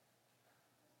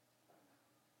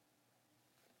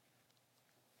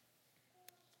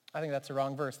 I think that's the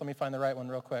wrong verse. Let me find the right one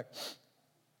real quick.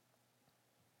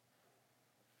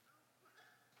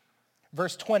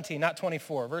 Verse 20, not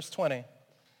 24, verse 20.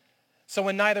 So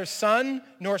when neither sun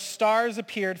nor stars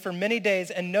appeared for many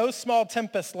days and no small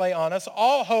tempest lay on us,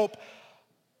 all hope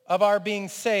of our being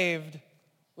saved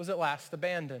was at last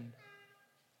abandoned.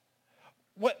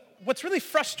 What's really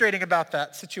frustrating about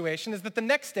that situation is that the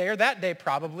next day, or that day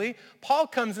probably, Paul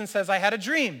comes and says, I had a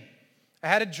dream. I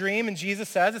had a dream, and Jesus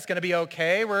says it's going to be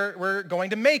okay. We're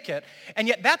going to make it. And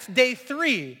yet that's day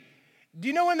 3. Do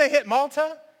you know when they hit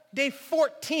Malta? Day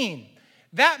 14.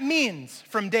 That means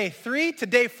from day 3 to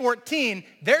day 14,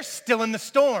 they're still in the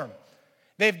storm.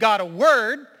 They've got a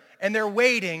word, and they're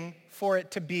waiting for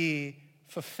it to be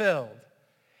fulfilled.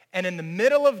 And in the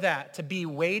middle of that, to be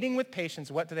waiting with patience,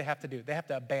 what do they have to do? They have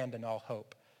to abandon all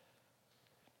hope.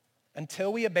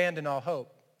 Until we abandon all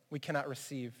hope, we cannot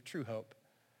receive true hope.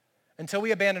 Until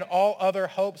we abandon all other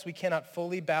hopes, we cannot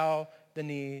fully bow the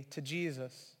knee to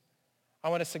Jesus. I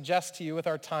want to suggest to you, with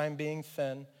our time being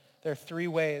thin, there are 3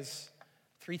 ways,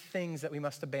 3 things that we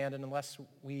must abandon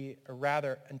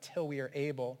until we are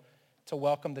able to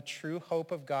welcome the true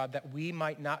hope of God, that we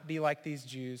might not be like these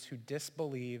Jews who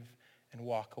disbelieve and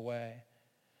walk away.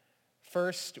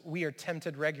 First, we are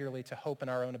tempted regularly to hope in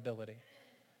our own ability.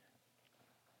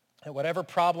 And whatever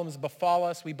problems befall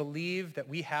us, we believe that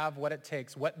we have what it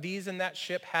takes. What these in that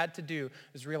ship had to do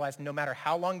is realize no matter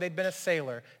how long they'd been a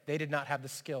sailor, they did not have the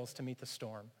skills to meet the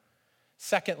storm.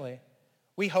 Secondly,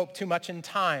 we hope too much in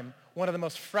time. One of the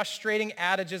most frustrating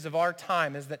adages of our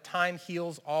time is that time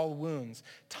heals all wounds.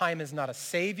 Time is not a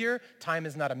savior. Time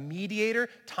is not a mediator.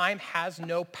 Time has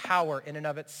no power in and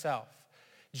of itself.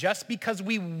 Just because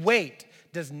we wait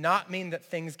does not mean that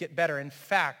things get better. In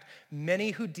fact,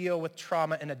 many who deal with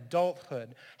trauma in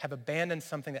adulthood have abandoned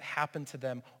something that happened to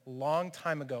them a long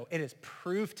time ago. It is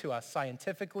proved to us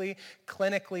scientifically,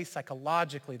 clinically,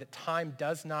 psychologically that time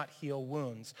does not heal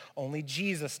wounds. Only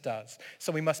Jesus does.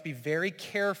 So we must be very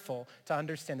careful to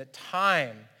understand that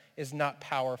time is not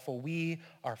powerful. We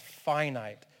are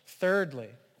finite. Thirdly,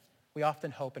 we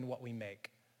often hope in what we make.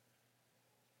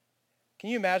 Can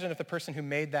you imagine if the person who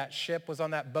made that ship was on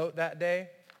that boat that day?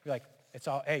 You're like,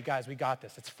 hey guys, we got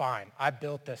this. It's fine. I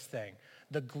built this thing.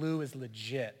 The glue is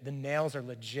legit. The nails are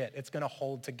legit. It's going to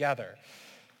hold together.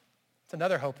 It's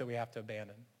another hope that we have to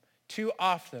abandon. Too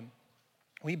often,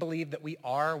 we believe that we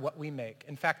are what we make.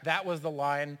 In fact, that was the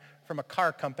line from a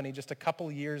car company just a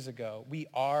couple years ago. We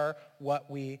are what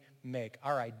we make.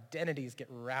 Our identities get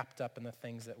wrapped up in the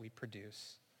things that we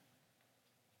produce.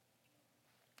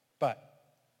 But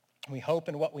we hope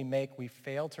in what we make, we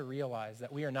fail to realize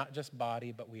that we are not just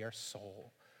body, but we are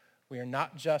soul. We are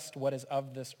not just what is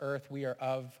of this earth. We are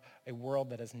of a world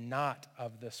that is not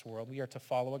of this world. We are to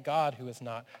follow a God who is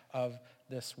not of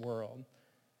this world.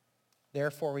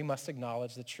 Therefore, we must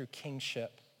acknowledge the true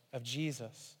kingship of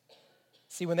Jesus.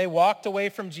 See, when they walked away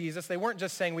from Jesus, they weren't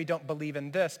just saying we don't believe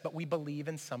in this, but we believe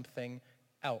in something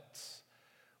else.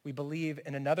 We believe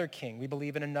in another king. We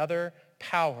believe in another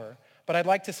power. But I'd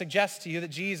like to suggest to you that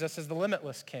Jesus is the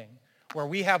limitless king. Where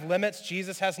we have limits,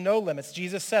 Jesus has no limits.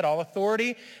 Jesus said, all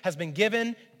authority has been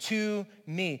given to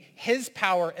me. His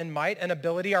power and might and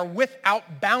ability are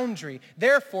without boundary.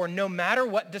 Therefore, no matter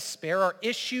what despair or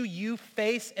issue you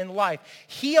face in life,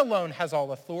 he alone has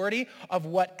all authority of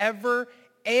whatever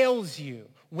ails you.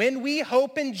 When we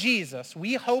hope in Jesus,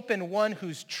 we hope in one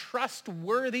whose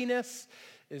trustworthiness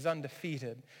is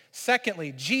undefeated.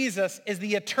 Secondly, Jesus is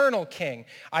the eternal king.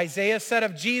 Isaiah said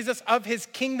of Jesus, of his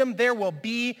kingdom there will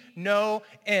be no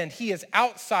end. He is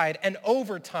outside and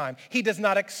over time. He does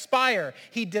not expire.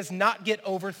 He does not get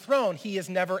overthrown. He is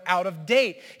never out of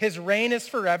date. His reign is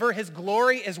forever. His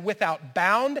glory is without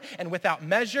bound and without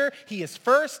measure. He is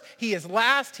first. He is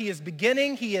last. He is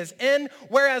beginning. He is end.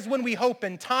 Whereas when we hope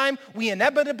in time, we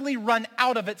inevitably run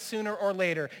out of it sooner or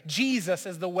later. Jesus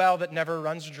is the well that never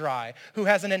runs dry, who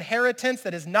has an inheritance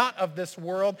that is not of this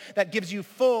world, that gives you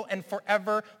full and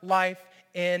forever life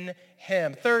in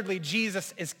him. Thirdly,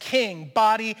 Jesus is king,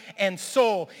 body and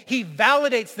soul. He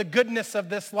validates the goodness of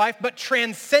this life, but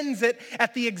transcends it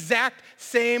at the exact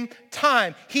same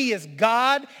time. He is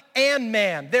God and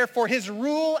man. Therefore, his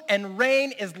rule and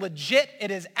reign is legit.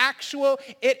 It is actual.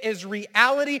 It is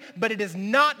reality, but it is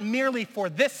not merely for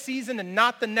this season and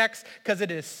not the next, because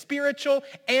it is spiritual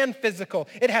and physical.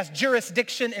 It has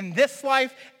jurisdiction in this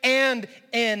life and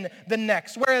in the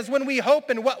next. Whereas when we hope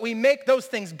in what we make, those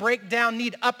things break down,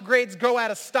 need upgrades, go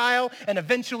out of style, and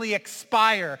eventually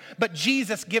expire. But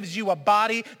Jesus gives you a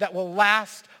body that will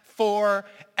last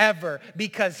forever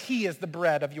because he is the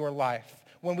bread of your life.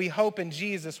 When we hope in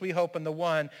Jesus, we hope in the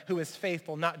one who is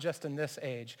faithful not just in this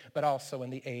age, but also in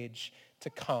the age to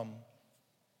come.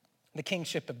 The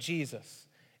kingship of Jesus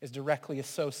is directly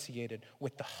associated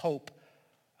with the hope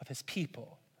of his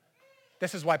people.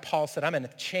 This is why Paul said, I'm in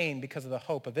a chain because of the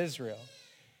hope of Israel.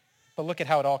 But look at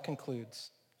how it all concludes.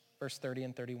 Verse 30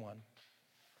 and 31.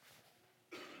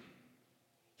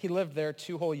 He lived there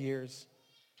 2 whole years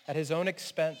at his own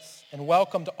expense and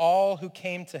welcomed all who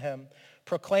came to him,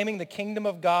 proclaiming the kingdom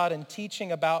of God and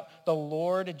teaching about the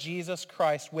Lord Jesus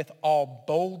Christ with all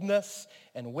boldness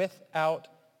and without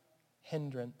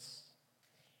hindrance.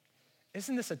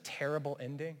 Isn't this a terrible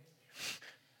ending?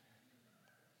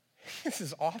 This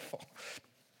is awful.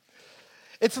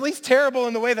 It's at least terrible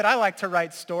in the way that I like to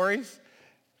write stories.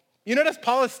 You notice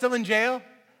Paul is still in jail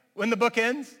when the book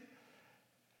ends?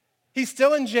 He's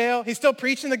still in jail. He's still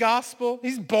preaching the gospel.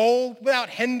 He's bold, without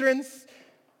hindrance.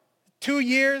 2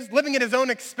 years, living at his own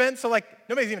expense, so like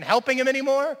nobody's even helping him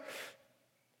anymore.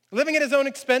 Living at his own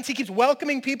expense. He keeps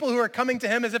welcoming people who are coming to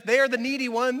him as if they are the needy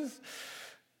ones.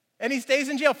 And he stays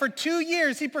in jail. For 2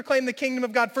 years, he proclaimed the kingdom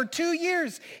of God. For 2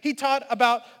 years, he taught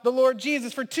about the Lord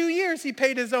Jesus. For 2 years, he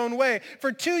paid his own way.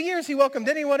 For 2 years, he welcomed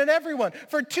anyone and everyone.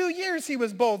 For 2 years, he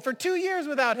was bold. For 2 years,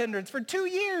 without hindrance. For 2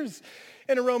 years,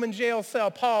 in a Roman jail cell,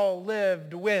 Paul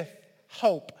lived with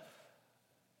hope.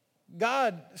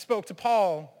 God spoke to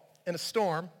Paul in a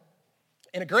storm,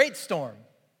 in a great storm.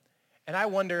 And I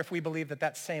wonder if we believe that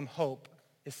that same hope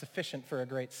is sufficient for a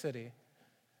great city.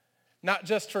 Not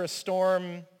just for a storm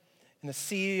in the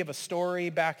sea of a story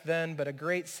back then, but a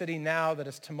great city now that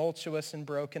is tumultuous and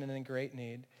broken and in great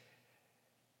need.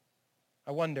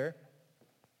 I wonder,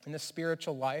 in this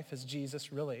spiritual life, is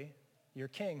Jesus really your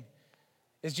king?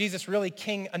 Is Jesus really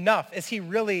king enough? Is he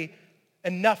really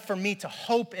enough for me to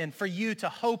hope in, for you to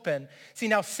hope in? See,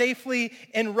 now safely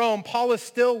in Rome, Paul is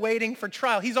still waiting for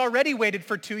trial. He's already waited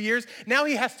for 2 years. Now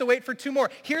he has to wait for 2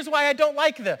 more. Here's why I don't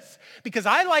like this. Because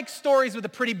I like stories with a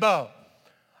pretty bow.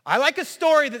 I like a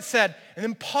story that said, and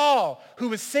then Paul, who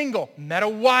was single, met a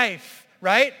wife,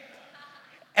 right?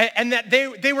 And that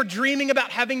they were dreaming about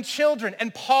having children.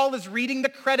 And Paul is reading the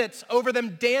credits over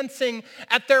them dancing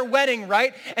at their wedding,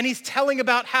 right? And he's telling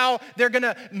about how they're going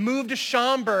to move to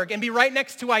Schaumburg and be right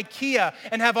next to IKEA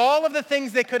and have all of the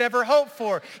things they could ever hope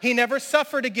for. He never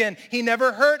suffered again. He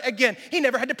never hurt again. He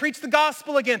never had to preach the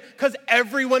gospel again because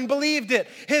everyone believed it.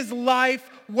 His life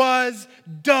was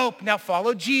dope. Now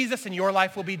follow Jesus and your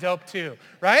life will be dope too,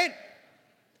 right?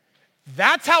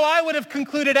 That's how I would have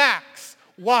concluded Acts.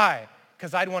 Why?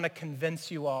 Because I'd want to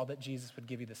convince you all that Jesus would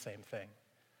give you the same thing.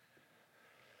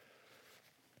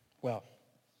 Well,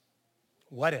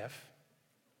 what if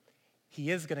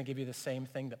he is going to give you the same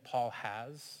thing that Paul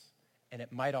has, and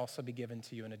it might also be given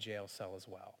to you in a jail cell as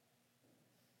well?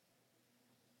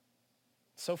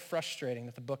 It's so frustrating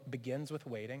that the book begins with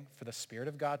waiting for the Spirit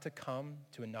of God to come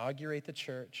to inaugurate the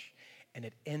church, and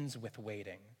it ends with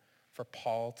waiting for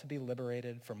Paul to be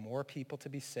liberated, for more people to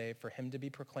be saved, for him to be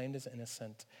proclaimed as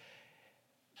innocent.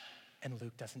 And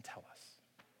Luke doesn't tell us.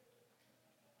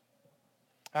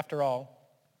 After all,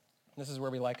 this is where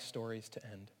we like stories to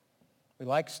end. We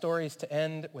like stories to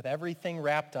end with everything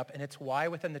wrapped up, and it's why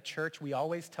within the church we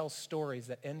always tell stories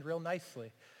that end real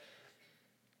nicely.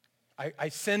 I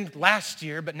sinned last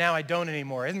year, but now I don't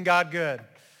anymore. Isn't God good?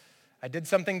 I did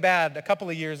something bad a couple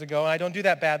of years ago, and I don't do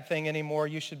that bad thing anymore.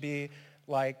 You should be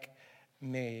like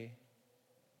me.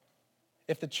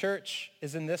 If the church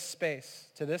is in this space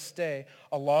to this day,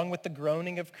 along with the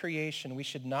groaning of creation, we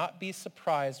should not be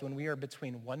surprised when we are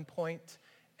between one point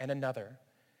and another.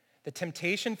 The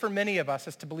temptation for many of us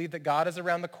is to believe that God is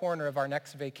around the corner of our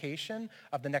next vacation,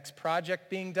 of the next project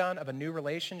being done, of a new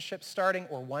relationship starting,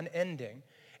 or one ending,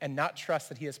 and not trust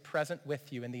that he is present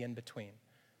with you in the in-between.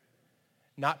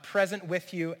 Not present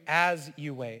with you as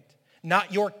you wait.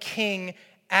 Not your king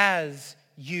as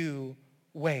you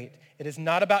wait. It is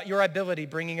not about your ability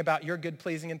bringing about your good,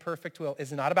 pleasing, and perfect will. It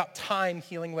is not about time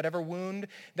healing whatever wound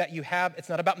that you have. It's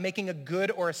not about making a good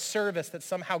or a service that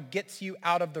somehow gets you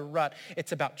out of the rut.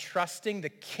 It's about trusting the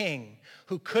king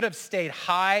who could have stayed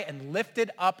high and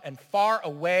lifted up and far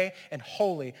away and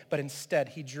holy, but instead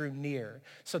he drew near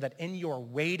so that in your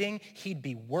waiting, he'd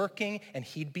be working and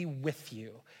he'd be with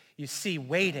you. You see,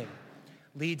 waiting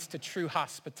leads to true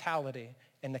hospitality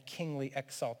and the kingly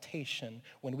exaltation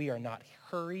when we are not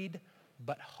hurried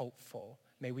but hopeful.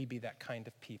 May we be that kind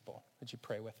of people. Would you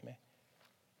pray with me?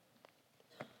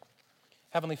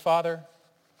 Heavenly Father,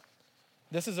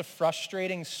 this is a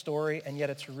frustrating story, and yet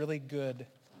it's really good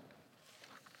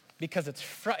because it's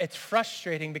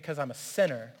frustrating because I'm a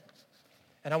sinner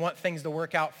and I want things to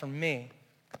work out for me.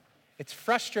 It's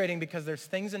frustrating because there's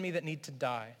things in me that need to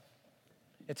die.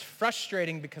 It's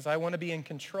frustrating because I want to be in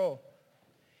control.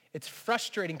 It's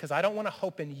frustrating because I don't want to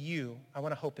hope in you. I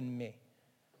want to hope in me.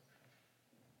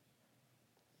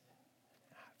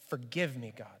 Forgive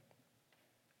me, God.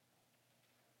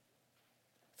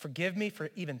 Forgive me for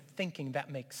even thinking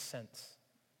that makes sense.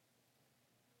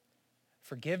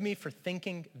 Forgive me for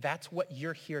thinking that's what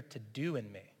you're here to do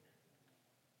in me.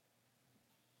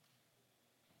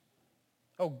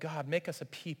 Oh God, make us a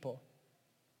people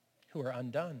who are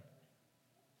undone.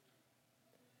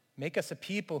 Make us a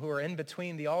people who are in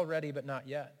between the already but not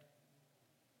yet.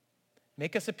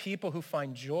 Make us a people who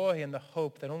find joy in the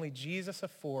hope that only Jesus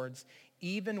affords,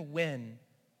 even when,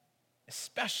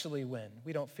 especially when,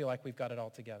 we don't feel like we've got it all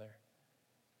together.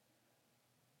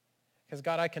 Because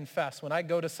God, I confess, when I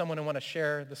go to someone and want to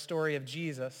share the story of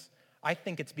Jesus, I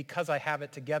think it's because I have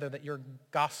it together that your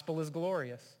gospel is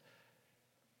glorious.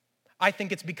 I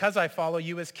think it's because I follow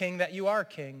you as king that you are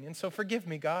king. And so forgive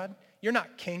me, God. You're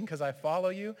not king because I follow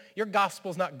you. Your gospel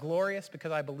is not glorious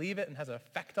because I believe it and has an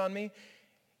effect on me.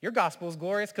 Your gospel is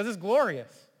glorious because it's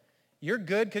glorious. You're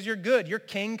good because you're good. You're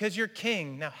king because you're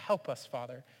king. Now help us,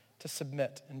 Father, to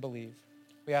submit and believe.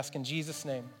 We ask in Jesus'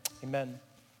 name, amen.